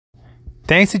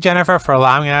Thanks to Jennifer for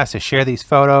allowing us to share these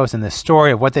photos and the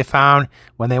story of what they found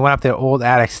when they went up their old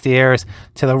attic stairs.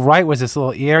 To the right was this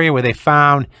little area where they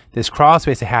found this crawl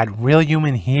space that had real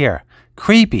human hair.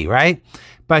 Creepy, right?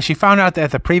 But she found out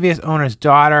that the previous owner's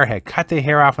daughter had cut their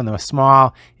hair off when they were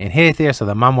small and hid it there so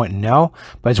the mom wouldn't know.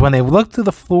 But it's when they looked through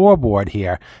the floorboard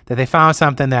here that they found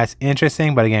something that's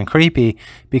interesting, but again, creepy,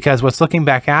 because what's looking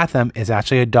back at them is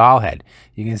actually a doll head.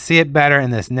 You can see it better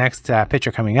in this next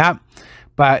picture coming up.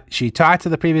 But she talked to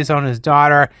the previous owner's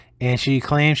daughter, and she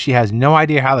claims she has no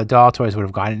idea how the doll toys would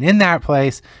have gotten in that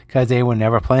place because they were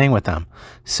never playing with them.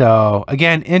 So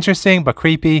again, interesting but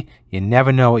creepy. You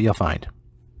never know what you'll find.